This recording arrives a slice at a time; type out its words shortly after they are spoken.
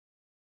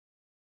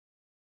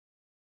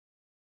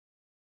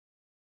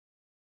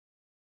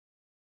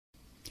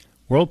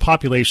World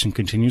population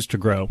continues to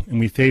grow, and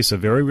we face a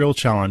very real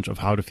challenge of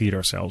how to feed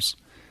ourselves.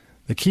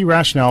 The key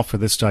rationale for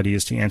this study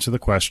is to answer the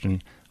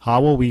question,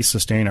 how will we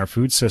sustain our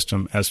food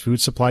system as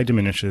food supply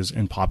diminishes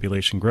and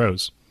population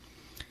grows?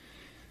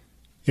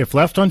 If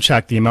left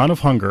unchecked, the amount of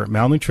hunger,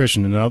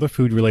 malnutrition, and other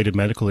food-related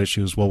medical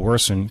issues will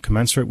worsen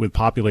commensurate with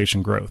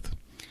population growth.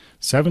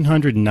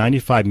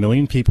 795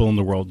 million people in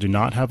the world do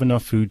not have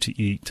enough food to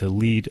eat to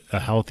lead a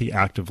healthy,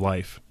 active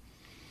life.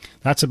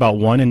 That's about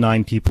 1 in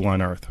 9 people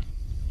on Earth.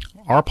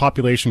 Our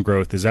population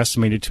growth is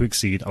estimated to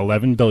exceed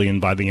 11 billion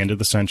by the end of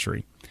the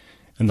century.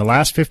 In the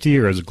last 50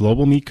 years,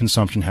 global meat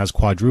consumption has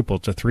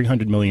quadrupled to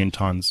 300 million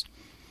tons.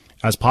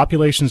 As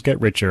populations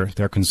get richer,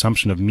 their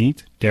consumption of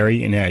meat,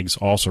 dairy, and eggs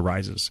also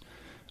rises.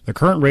 The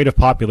current rate of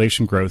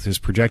population growth is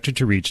projected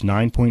to reach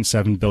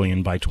 9.7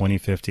 billion by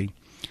 2050.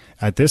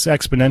 At this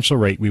exponential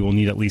rate, we will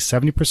need at least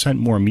 70%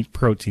 more meat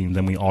protein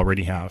than we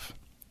already have.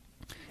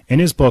 In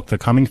his book, The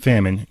Coming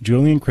Famine,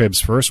 Julian Cribb's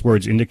first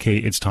words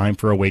indicate it's time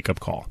for a wake-up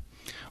call.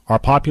 Our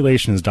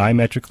population is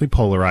diametrically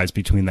polarized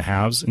between the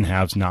haves and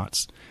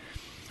have-nots.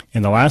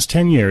 In the last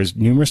 10 years,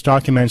 numerous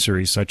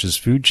documentaries such as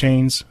Food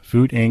Chains,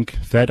 Food Inc.,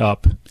 Fed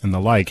Up, and the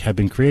like have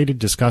been created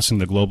discussing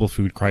the global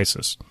food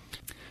crisis.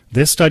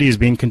 This study is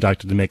being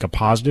conducted to make a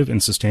positive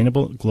and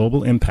sustainable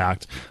global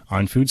impact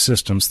on food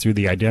systems through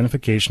the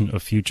identification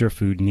of future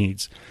food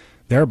needs,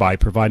 thereby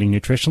providing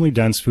nutritionally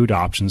dense food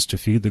options to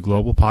feed the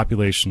global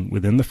population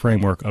within the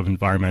framework of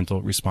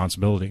environmental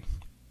responsibility.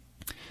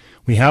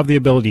 We have the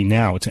ability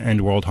now to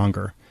end world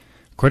hunger.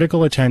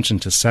 Critical attention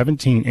to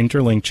 17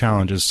 interlinked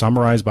challenges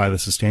summarized by the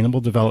Sustainable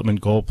Development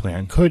Goal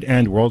Plan could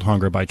end world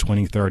hunger by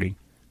 2030.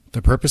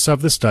 The purpose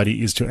of the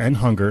study is to end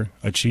hunger,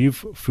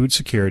 achieve food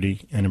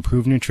security, and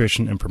improve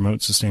nutrition and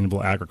promote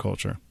sustainable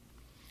agriculture.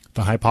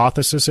 The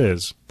hypothesis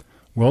is,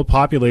 world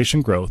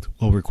population growth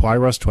will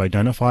require us to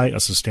identify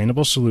a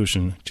sustainable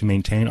solution to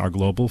maintain our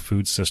global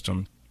food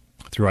system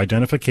through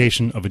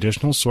identification of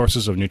additional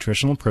sources of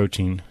nutritional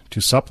protein to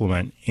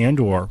supplement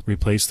and/or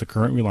replace the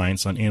current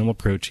reliance on animal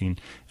protein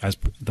as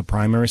the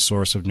primary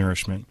source of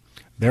nourishment,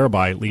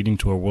 thereby leading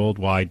to a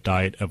worldwide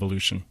diet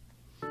evolution.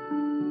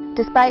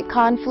 Despite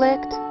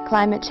conflict,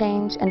 climate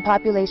change, and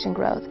population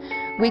growth,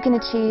 we can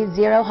achieve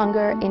zero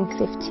hunger in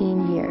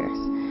 15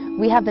 years.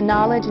 We have the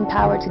knowledge and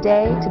power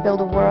today to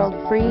build a world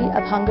free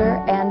of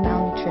hunger and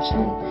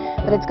malnutrition,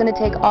 but it's going to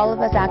take all of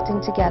us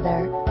acting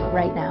together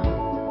right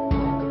now.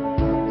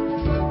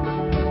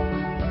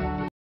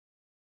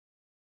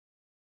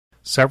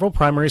 Several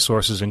primary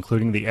sources,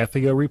 including the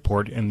FAO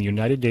report and the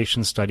United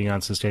Nations study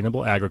on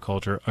sustainable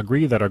agriculture,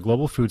 agree that our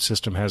global food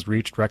system has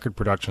reached record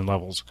production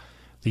levels.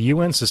 The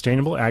UN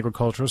Sustainable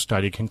Agricultural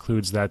Study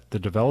concludes that the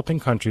developing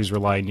countries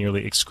rely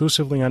nearly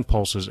exclusively on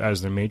pulses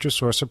as their major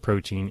source of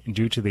protein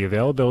due to the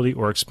availability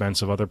or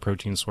expense of other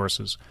protein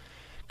sources.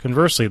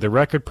 Conversely, the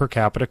record per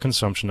capita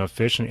consumption of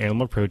fish and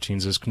animal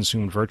proteins is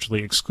consumed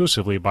virtually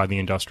exclusively by the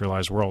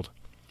industrialized world.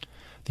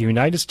 The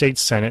United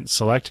States Senate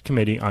Select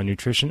Committee on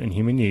Nutrition and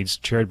Human Needs,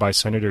 chaired by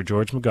Senator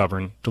George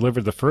McGovern,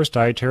 delivered the first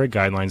dietary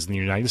guidelines in the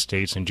United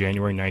States in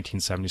January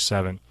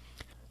 1977.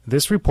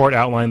 This report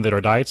outlined that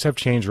our diets have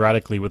changed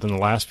radically within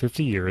the last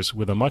 50 years,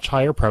 with a much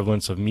higher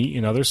prevalence of meat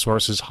and other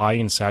sources high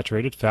in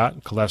saturated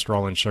fat,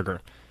 cholesterol, and sugar.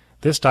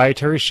 This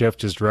dietary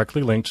shift is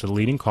directly linked to the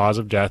leading cause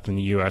of death in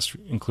the U.S.,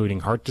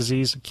 including heart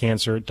disease,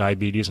 cancer,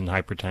 diabetes, and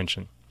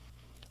hypertension.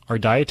 Our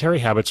dietary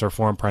habits are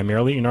formed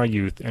primarily in our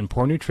youth, and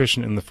poor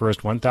nutrition in the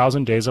first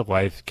 1,000 days of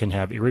life can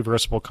have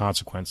irreversible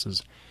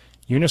consequences.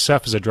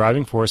 UNICEF is a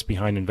driving force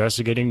behind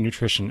investigating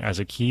nutrition as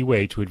a key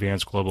way to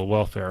advance global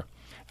welfare.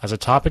 As a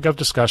topic of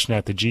discussion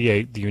at the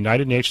G8, the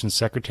United Nations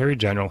Secretary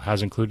General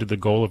has included the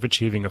goal of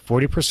achieving a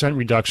 40%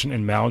 reduction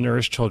in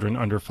malnourished children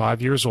under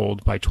 5 years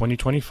old by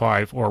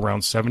 2025, or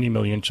around 70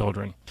 million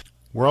children.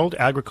 World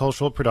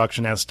agricultural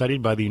production, as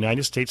studied by the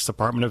United States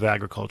Department of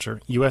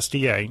Agriculture,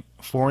 USDA,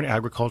 Foreign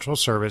Agricultural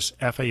Service,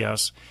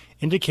 FAS,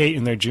 indicate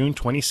in their June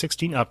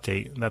 2016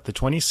 update that the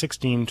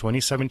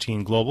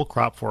 2016-2017 global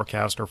crop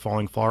forecasts are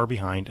falling far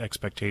behind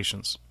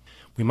expectations.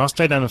 We must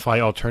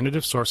identify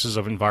alternative sources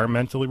of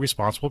environmentally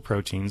responsible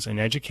proteins and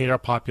educate our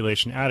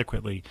population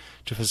adequately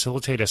to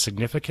facilitate a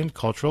significant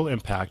cultural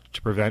impact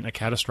to prevent a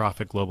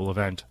catastrophic global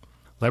event.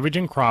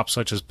 Leveraging crops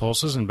such as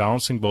pulses and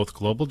balancing both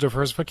global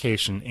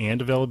diversification and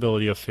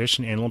availability of fish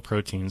and animal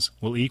proteins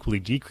will equally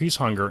decrease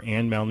hunger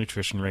and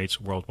malnutrition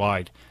rates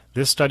worldwide.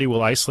 This study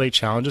will isolate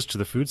challenges to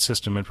the food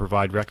system and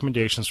provide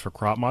recommendations for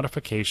crop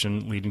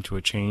modification leading to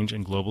a change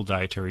in global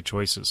dietary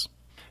choices.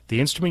 The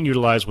instrument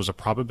utilized was a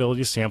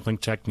probability sampling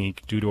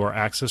technique due to our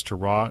access to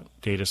raw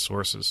data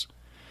sources.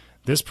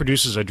 This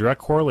produces a direct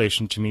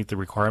correlation to meet the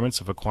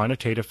requirements of a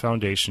quantitative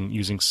foundation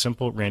using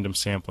simple random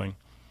sampling.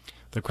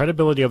 The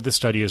credibility of this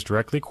study is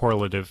directly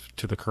correlative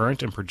to the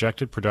current and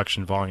projected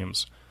production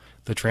volumes.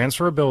 The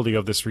transferability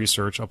of this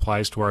research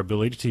applies to our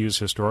ability to use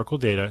historical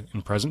data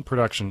in present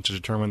production to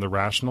determine the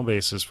rational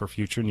basis for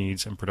future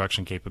needs and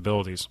production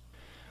capabilities.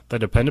 The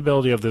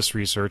dependability of this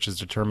research is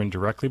determined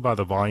directly by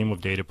the volume of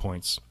data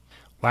points.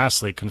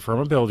 Lastly,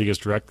 confirmability is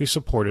directly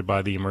supported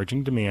by the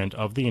emerging demand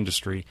of the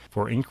industry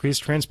for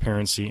increased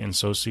transparency and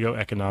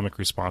socio-economic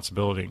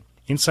responsibility.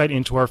 Insight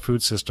into our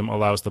food system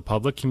allows the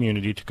public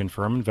community to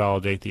confirm and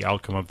validate the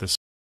outcome of this.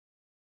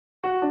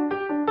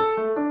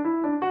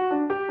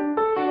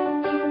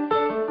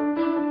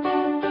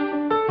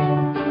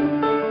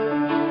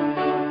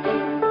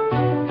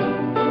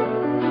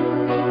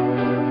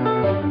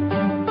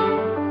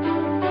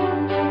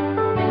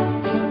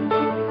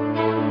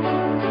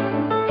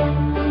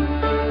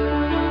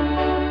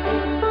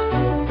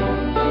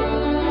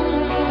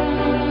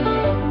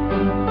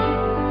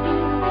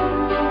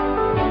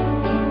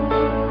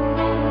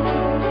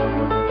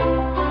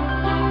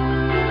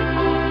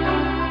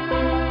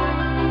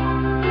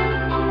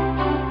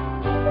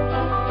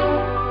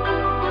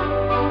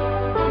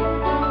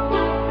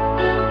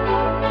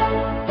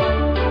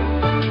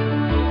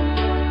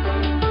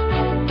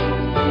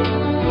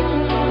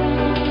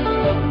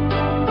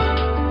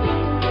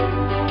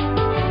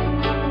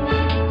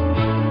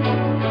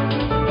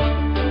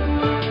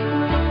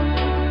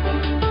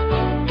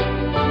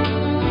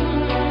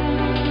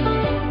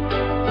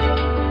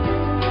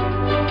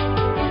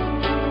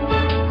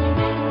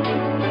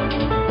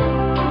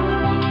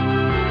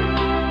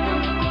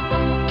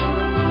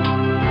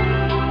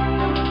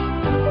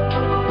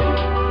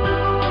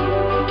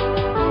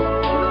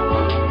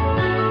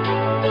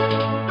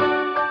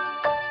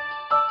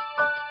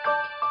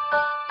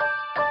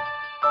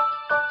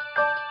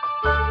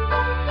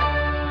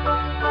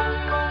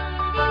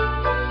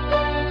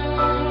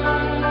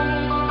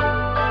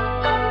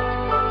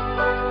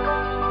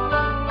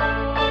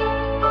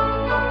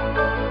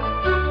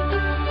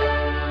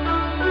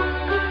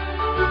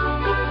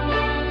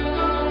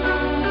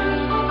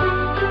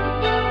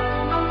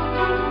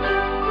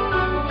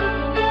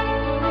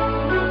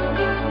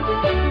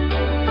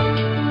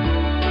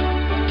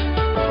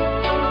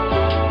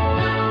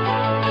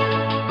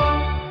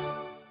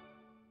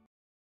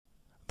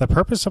 The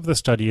purpose of the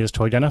study is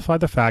to identify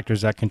the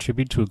factors that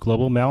contribute to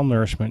global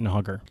malnourishment and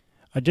hunger.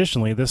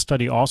 Additionally, this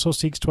study also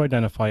seeks to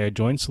identify a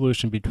joint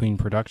solution between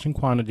production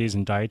quantities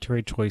and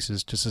dietary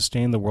choices to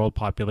sustain the world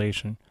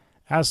population.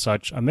 As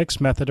such, a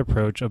mixed method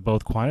approach of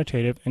both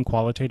quantitative and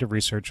qualitative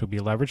research will be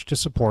leveraged to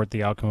support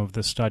the outcome of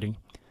this study.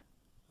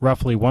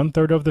 Roughly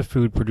 1/3 of the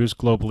food produced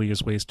globally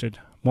is wasted.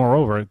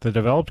 Moreover, the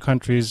developed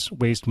countries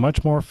waste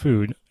much more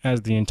food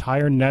as the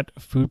entire net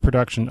food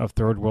production of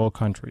third world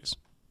countries.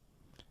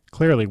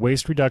 Clearly,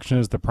 waste reduction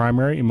is the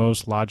primary and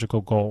most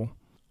logical goal.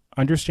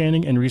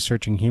 Understanding and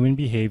researching human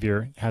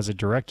behavior has a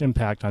direct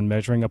impact on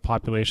measuring a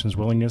population's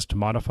willingness to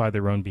modify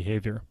their own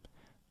behavior.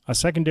 A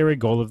secondary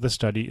goal of the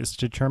study is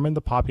to determine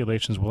the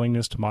population's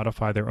willingness to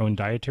modify their own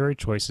dietary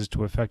choices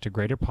to effect a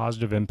greater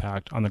positive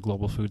impact on the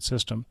global food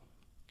system.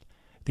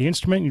 The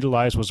instrument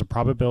utilized was a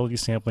probability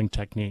sampling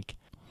technique.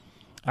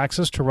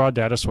 Access to raw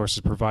data sources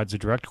provides a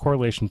direct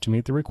correlation to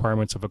meet the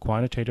requirements of a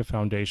quantitative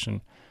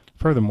foundation.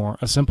 Furthermore,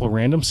 a simple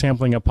random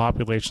sampling of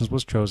populations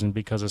was chosen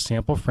because a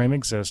sample frame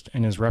exists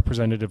and is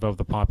representative of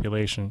the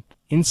population.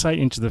 Insight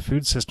into the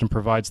food system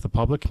provides the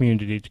public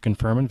community to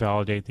confirm and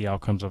validate the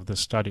outcomes of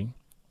this study.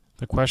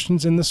 The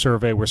questions in the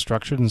survey were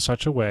structured in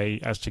such a way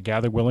as to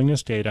gather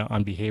willingness data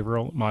on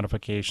behavioral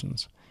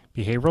modifications.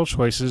 Behavioral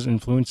choices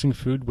influencing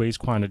food waste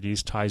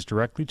quantities ties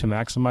directly to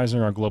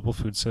maximizing our global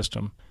food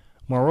system.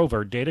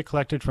 Moreover, data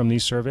collected from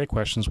these survey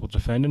questions will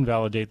defend and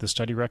validate the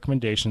study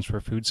recommendations for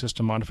food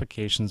system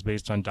modifications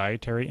based on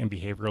dietary and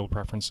behavioral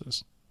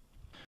preferences.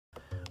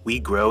 We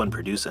grow and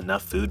produce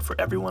enough food for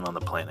everyone on the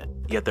planet.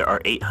 Yet there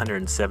are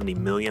 870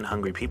 million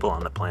hungry people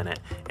on the planet,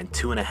 and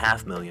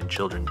 2.5 million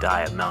children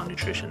die of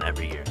malnutrition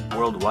every year.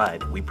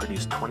 Worldwide, we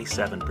produce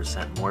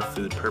 27% more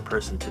food per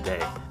person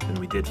today than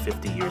we did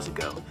 50 years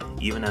ago,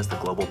 even as the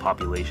global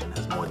population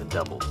has more than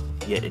doubled.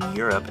 Yet in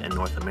Europe and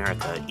North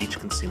America, each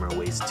consumer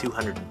wastes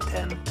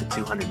 210 to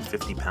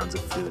 250 pounds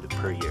of food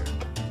per year.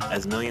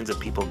 As millions of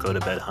people go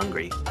to bed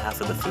hungry, half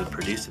of the food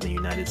produced in the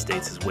United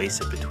States is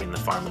wasted between the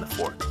farm and the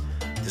fork,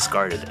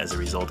 discarded as a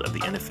result of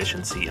the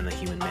inefficiency in the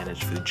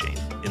human-managed food chain.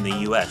 In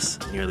the US,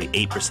 nearly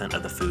 8%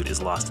 of the food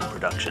is lost in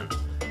production.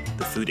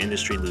 The food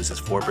industry loses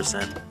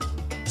 4%,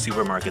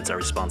 supermarkets are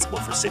responsible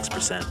for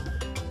 6%,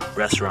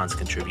 restaurants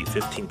contribute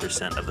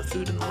 15% of the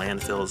food in the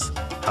landfills,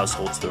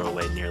 households throw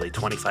away nearly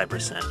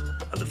 25%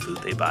 of the food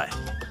they buy.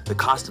 The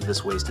cost of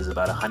this waste is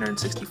about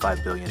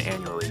 $165 billion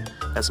annually.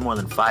 That's more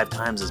than 5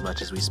 times as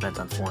much as we spent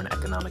on foreign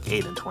economic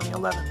aid in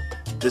 2011.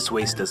 This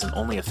waste doesn't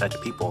only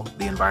affect people,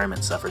 the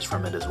environment suffers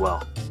from it as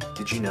well.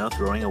 Did you know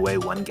throwing away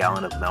 1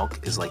 gallon of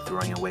milk is like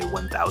throwing away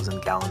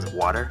 1,000 gallons of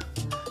water?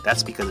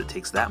 That's because it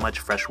takes that much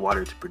fresh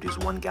water to produce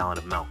 1 gallon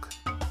of milk.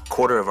 A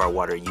quarter of our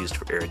water used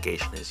for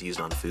irrigation is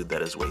used on food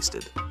that is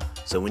wasted.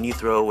 So when you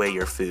throw away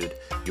your food,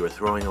 you are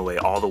throwing away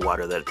all the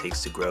water that it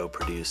takes to grow,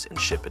 produce, and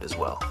ship it as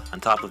well. On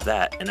top of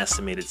that, an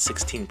estimated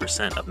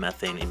 16% of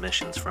methane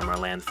emissions from our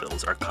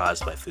landfills are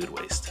caused by food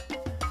waste.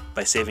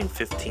 By saving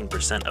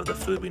 15% of the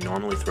food we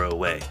normally throw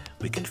away,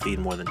 we can feed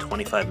more than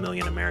 25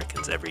 million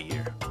Americans every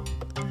year.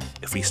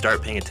 If we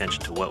start paying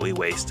attention to what we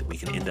waste, we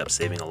can end up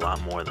saving a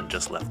lot more than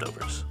just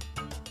leftovers.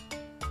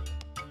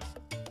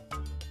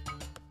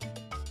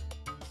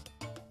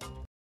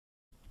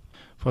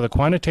 For the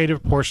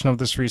quantitative portion of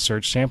this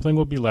research, sampling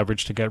will be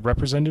leveraged to get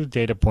representative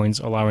data points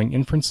allowing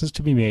inferences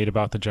to be made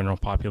about the general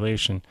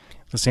population.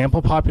 The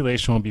sample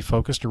population will be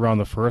focused around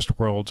the first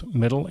world,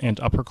 middle, and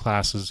upper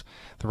classes.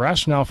 The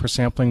rationale for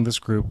sampling this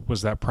group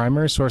was that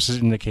primary sources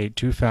indicate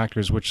two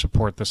factors which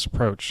support this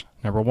approach.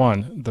 Number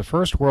one, the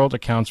first world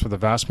accounts for the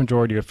vast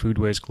majority of food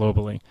waste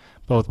globally.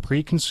 Both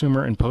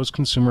pre-consumer and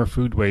post-consumer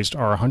food waste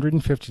are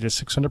 150 to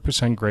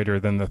 600% greater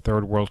than the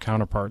third world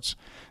counterparts.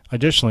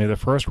 Additionally, the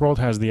first world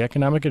has the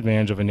economic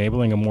advantage of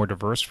enabling a more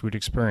diverse food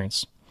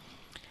experience.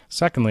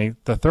 Secondly,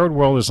 the third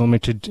world is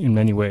limited in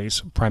many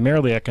ways,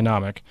 primarily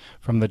economic,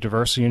 from the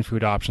diversity in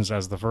food options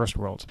as the first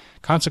world.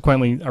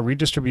 Consequently, a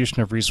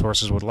redistribution of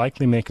resources would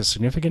likely make a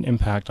significant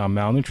impact on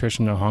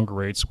malnutrition and hunger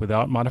rates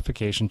without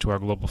modification to our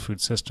global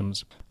food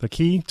systems. The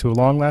key to a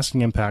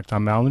long-lasting impact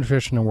on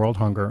malnutrition and world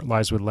hunger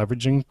lies with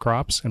leveraging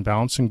crops and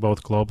balancing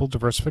both global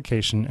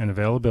diversification and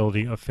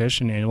availability of fish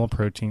and animal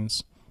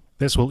proteins.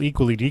 This will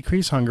equally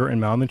decrease hunger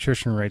and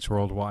malnutrition rates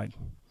worldwide.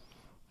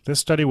 This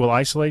study will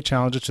isolate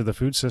challenges to the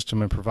food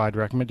system and provide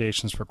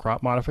recommendations for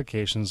crop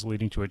modifications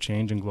leading to a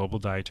change in global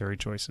dietary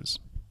choices.